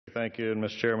Thank you,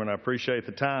 Mr. Chairman. I appreciate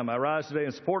the time. I rise today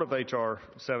in support of H.R.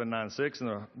 796 and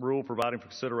the rule providing for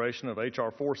consideration of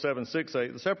H.R.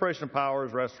 4768, the Separation of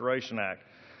Powers Restoration Act.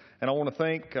 And I want to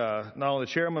thank not only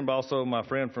the chairman, but also my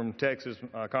friend from Texas,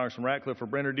 Congressman Ratcliffe, for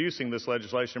introducing this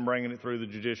legislation and bringing it through the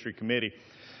Judiciary Committee.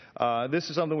 This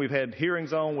is something we've had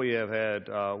hearings on, we have had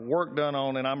work done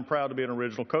on, and I'm proud to be an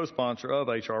original co-sponsor of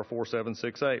H.R.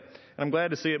 4768. And I'm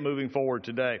glad to see it moving forward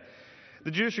today.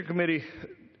 The Judiciary Committee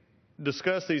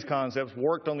discussed these concepts,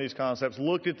 worked on these concepts,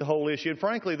 looked at the whole issue, and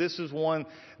frankly, this is one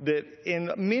that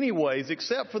in many ways,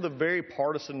 except for the very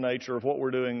partisan nature of what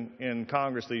we're doing in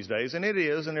Congress these days, and it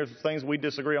is, and there's things we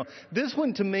disagree on, this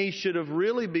one to me should have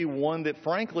really be one that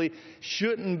frankly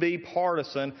shouldn't be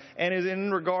partisan, and is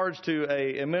in regards to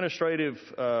a administrative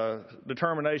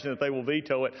determination that they will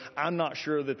veto it. I'm not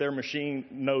sure that their machine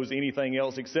knows anything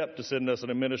else except to send us an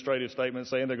administrative statement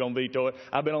saying they're going to veto it.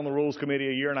 I've been on the Rules Committee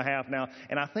a year and a half now,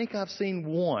 and I think I've seen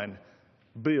one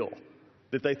bill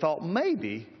that they thought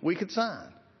maybe we could sign.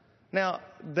 Now,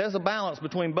 there's a balance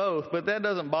between both, but that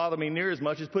doesn't bother me near as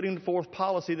much as putting forth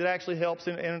policy that actually helps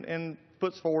and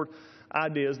puts forward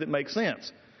ideas that make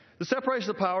sense. The Separation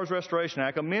of Powers Restoration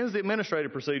Act amends the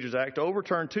Administrative Procedures Act to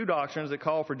overturn two doctrines that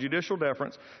call for judicial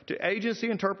deference to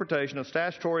agency interpretation of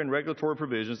statutory and regulatory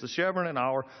provisions, the Chevron and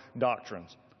Auer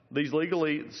doctrines. These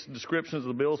legalese descriptions of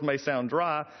the bills may sound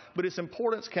dry, but its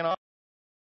importance cannot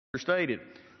stated.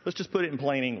 Let's just put it in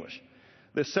plain English.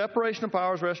 The Separation of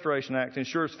Powers Restoration Act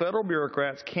ensures federal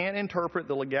bureaucrats can't interpret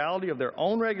the legality of their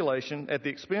own regulation at the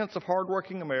expense of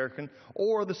hardworking American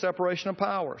or the separation of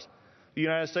powers. The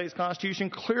United States Constitution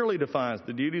clearly defines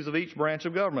the duties of each branch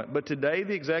of government, but today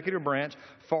the executive branch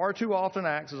far too often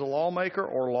acts as a lawmaker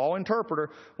or law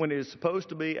interpreter when it is supposed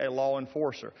to be a law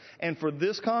enforcer. And for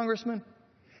this Congressman,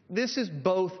 this is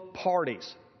both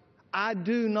parties. I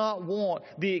do not want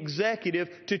the executive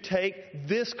to take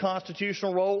this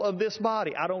constitutional role of this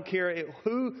body. I don't care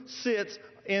who sits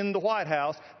in the White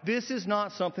House. This is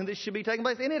not something that should be taking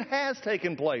place, and it has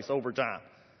taken place over time.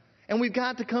 And we've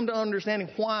got to come to understanding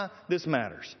why this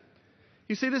matters.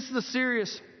 You see, this is a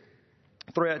serious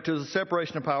threat to the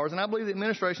separation of powers, and I believe the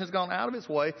administration has gone out of its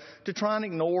way to try and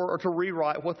ignore or to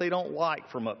rewrite what they don't like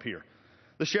from up here.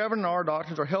 The Chevron and Auer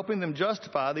doctrines are helping them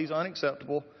justify these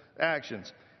unacceptable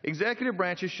actions. Executive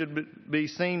branches should be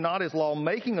seen not as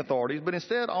law-making authorities, but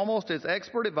instead almost as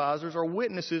expert advisors or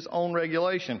witnesses on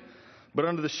regulation. But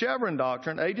under the Chevron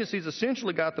doctrine, agencies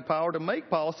essentially got the power to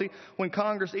make policy when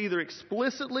Congress either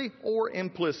explicitly or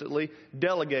implicitly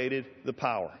delegated the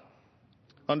power.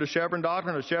 Under Chevron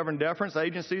doctrine or Chevron deference,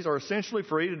 agencies are essentially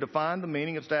free to define the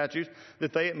meaning of statutes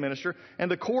that they administer,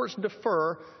 and the courts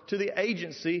defer to the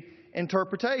agency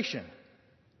interpretation.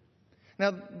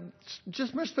 Now,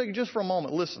 Mr. Speaker, just for a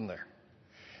moment, listen there.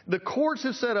 The courts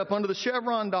have set up under the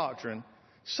Chevron doctrine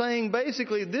saying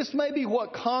basically this may be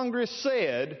what Congress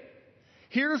said.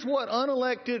 Here's what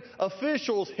unelected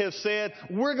officials have said.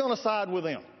 We're going to side with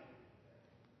them.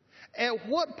 At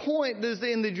what point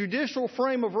in the judicial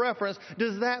frame of reference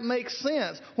does that make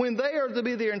sense when they are to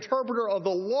be the interpreter of the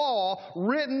law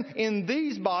written in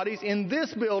these bodies, in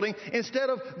this building, instead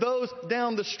of those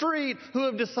down the street who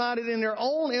have decided in their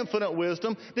own infinite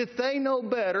wisdom that they know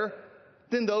better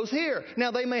than those here?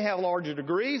 Now, they may have larger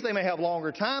degrees, they may have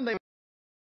longer time, they may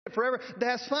have forever.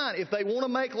 That's fine. If they want to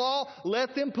make law,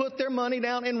 let them put their money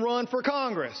down and run for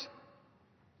Congress.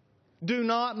 Do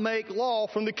not make law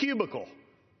from the cubicle.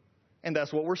 And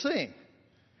that's what we're seeing.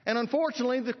 And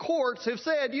unfortunately, the courts have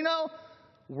said, you know,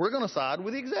 we're going to side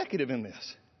with the executive in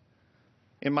this.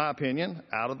 In my opinion,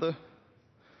 out of the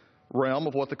realm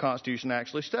of what the Constitution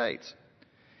actually states.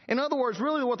 In other words,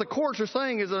 really what the courts are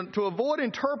saying is to avoid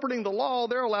interpreting the law,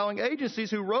 they're allowing agencies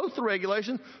who wrote the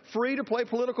regulations free to play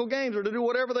political games or to do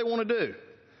whatever they want to do.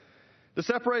 The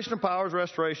Separation of Powers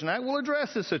Restoration Act will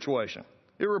address this situation.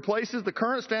 It replaces the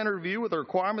current standard review with a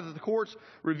requirement that the courts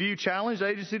review challenged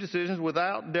agency decisions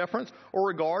without deference or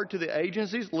regard to the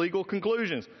agency's legal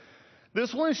conclusions.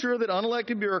 This will ensure that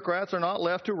unelected bureaucrats are not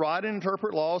left to write and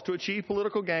interpret laws to achieve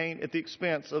political gain at the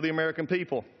expense of the American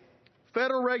people.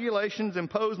 Federal regulations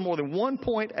impose more than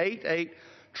 $1.88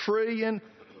 trillion,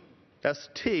 that's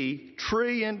T,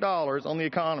 trillion dollars on the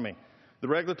economy. The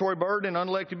regulatory burden and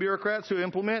unelected bureaucrats who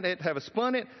implement it have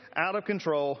spun it out of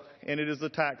control, and it is the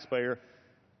taxpayer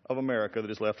of America that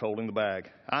is left holding the bag.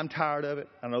 I'm tired of it.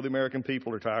 I know the American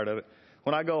people are tired of it.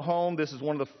 When I go home, this is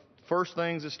one of the first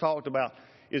things that's talked about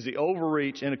is the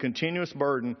overreach and a continuous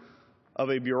burden of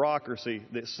a bureaucracy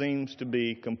that seems to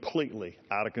be completely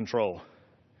out of control.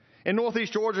 In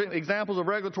Northeast Georgia, examples of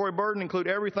regulatory burden include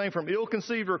everything from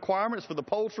ill-conceived requirements for the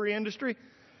poultry industry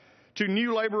to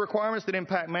new labor requirements that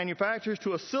impact manufacturers,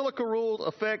 to a silica rule's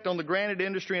effect on the granite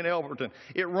industry in Elberton.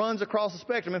 It runs across the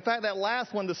spectrum. In fact, that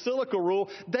last one, the silica rule,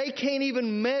 they can't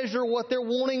even measure what they're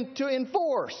wanting to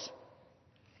enforce.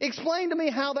 Explain to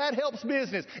me how that helps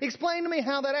business. Explain to me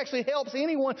how that actually helps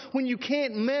anyone when you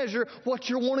can't measure what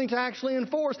you're wanting to actually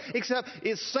enforce, except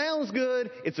it sounds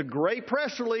good. It's a great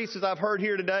press release, as I've heard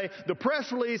here today. The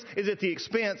press release is at the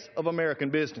expense of American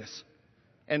business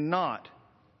and not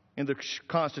in the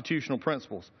constitutional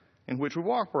principles in which we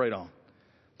operate on.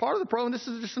 Part of the problem, this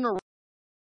is just an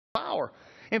power.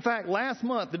 In fact, last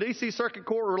month, the D.C. Circuit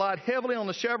Court relied heavily on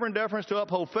the Chevron deference to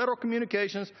uphold Federal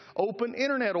Communications Open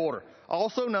Internet Order,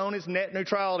 also known as net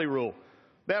neutrality rule.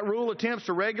 That rule attempts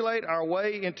to regulate our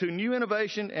way into new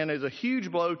innovation and is a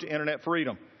huge blow to Internet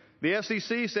freedom. The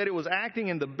FCC said it was acting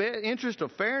in the interest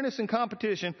of fairness and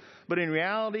competition, but in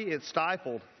reality, it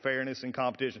stifled fairness and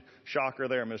competition. Shocker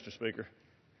there, Mr. Speaker.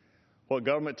 What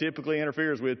government typically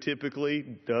interferes with typically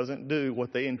doesn't do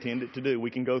what they intend it to do.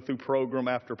 We can go through program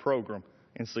after program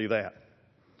and see that.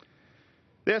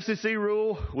 The FCC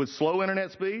rule would slow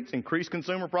Internet speeds, increase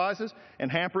consumer prices,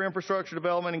 and hamper infrastructure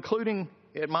development, including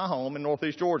at my home in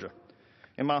Northeast Georgia,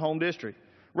 in my home district.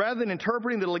 Rather than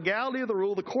interpreting the legality of the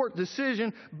rule, the court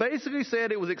decision basically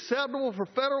said it was acceptable for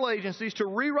federal agencies to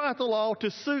rewrite the law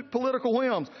to suit political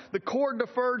whims. The court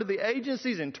deferred to the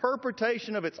agency's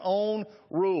interpretation of its own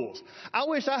rules. I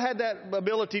wish I had that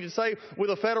ability to say with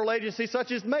a federal agency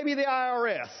such as maybe the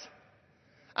IRS.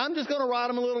 I'm just going to write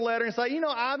them a little letter and say,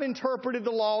 I've interpreted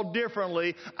the law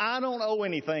differently. I don't owe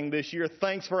anything this year.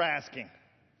 Thanks for asking.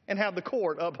 And have the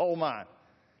court uphold mine.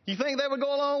 You think they would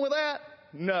go along with that?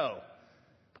 No.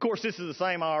 Of course, this is the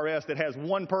same IRS that has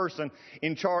one person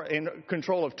in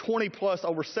control of 20 plus,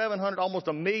 over 700, almost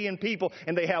 1 million people,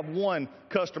 and they have one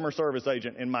customer service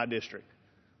agent in my district.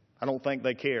 I don't think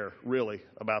they care really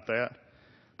about that.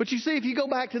 But you see, if you go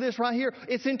back to this right here,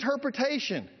 it's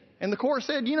interpretation. And the court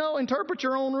said, interpret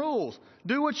your own rules.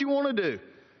 Do what you want to do.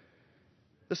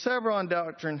 The Chevron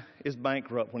doctrine is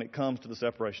bankrupt when it comes to the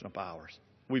separation of powers.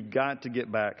 We've got to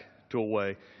get back to a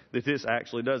way that this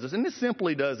actually does this. And this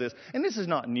simply does this. And this is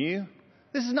not new.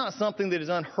 This is not something that is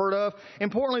unheard of.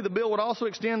 Importantly, the bill would also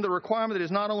extend the requirement that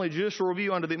is not only judicial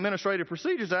review under the Administrative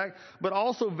Procedures Act, but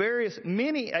also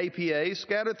many APAs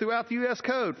scattered throughout the U.S.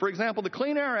 Code. For example, the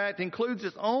Clean Air Act includes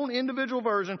its own individual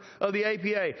version of the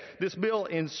APA. This bill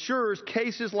ensures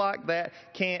cases like that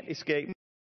can't escape.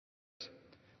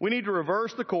 We need to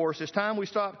reverse the course. It's time we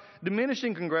stop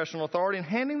diminishing congressional authority and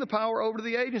handing the power over to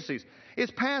the agencies.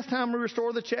 It's past time we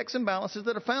restore the checks and balances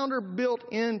that a founder built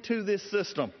into this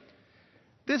system.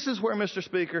 This is where, Mr.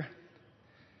 Speaker,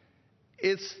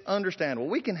 it's understandable.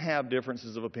 We can have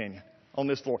differences of opinion on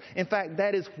this floor. In fact,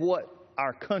 that is what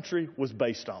our country was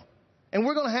based on. And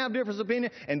we're going to have different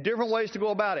opinions and different ways to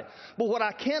go about it. But what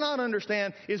I cannot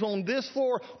understand is on this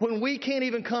floor, when we can't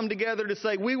even come together to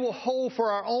say we will hold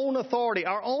for our own authority,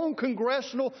 our own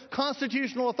congressional,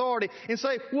 constitutional authority, and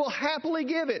say we'll happily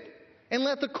give it. And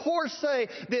let the courts say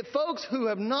that folks who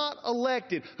have not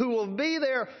elected, who will be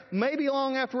there maybe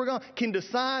long after we're gone, can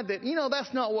decide that,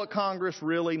 that's not what Congress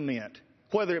really meant.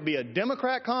 Whether it be a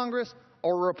Democrat Congress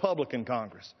or a Republican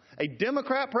Congress. A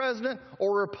Democrat president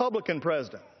or a Republican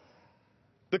president.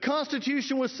 The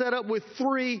Constitution was set up with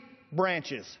 3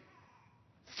 branches.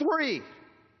 3.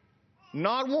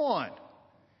 Not 1.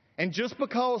 And just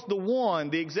because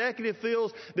the executive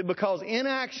feels that because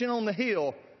inaction on the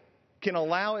Hill can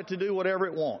allow it to do whatever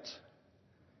it wants,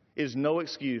 is no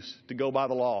excuse to go by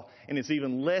the law. And it's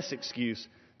even less excuse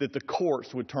that the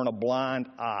courts would turn a blind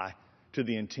eye to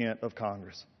the intent of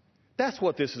Congress. That's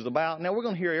what this is about. Now, we're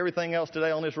going to hear everything else today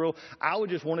on this rule. I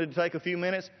just wanted to take a few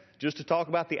minutes just to talk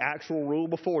about the actual rule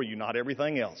before you, not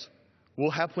everything else.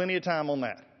 We'll have plenty of time on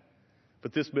that.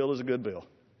 But this bill is a good bill.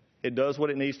 It does what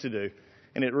it needs to do.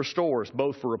 And it restores,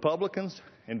 both for Republicans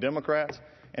and Democrats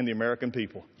and the American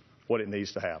people, what it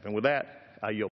needs to have. And with that, I yield.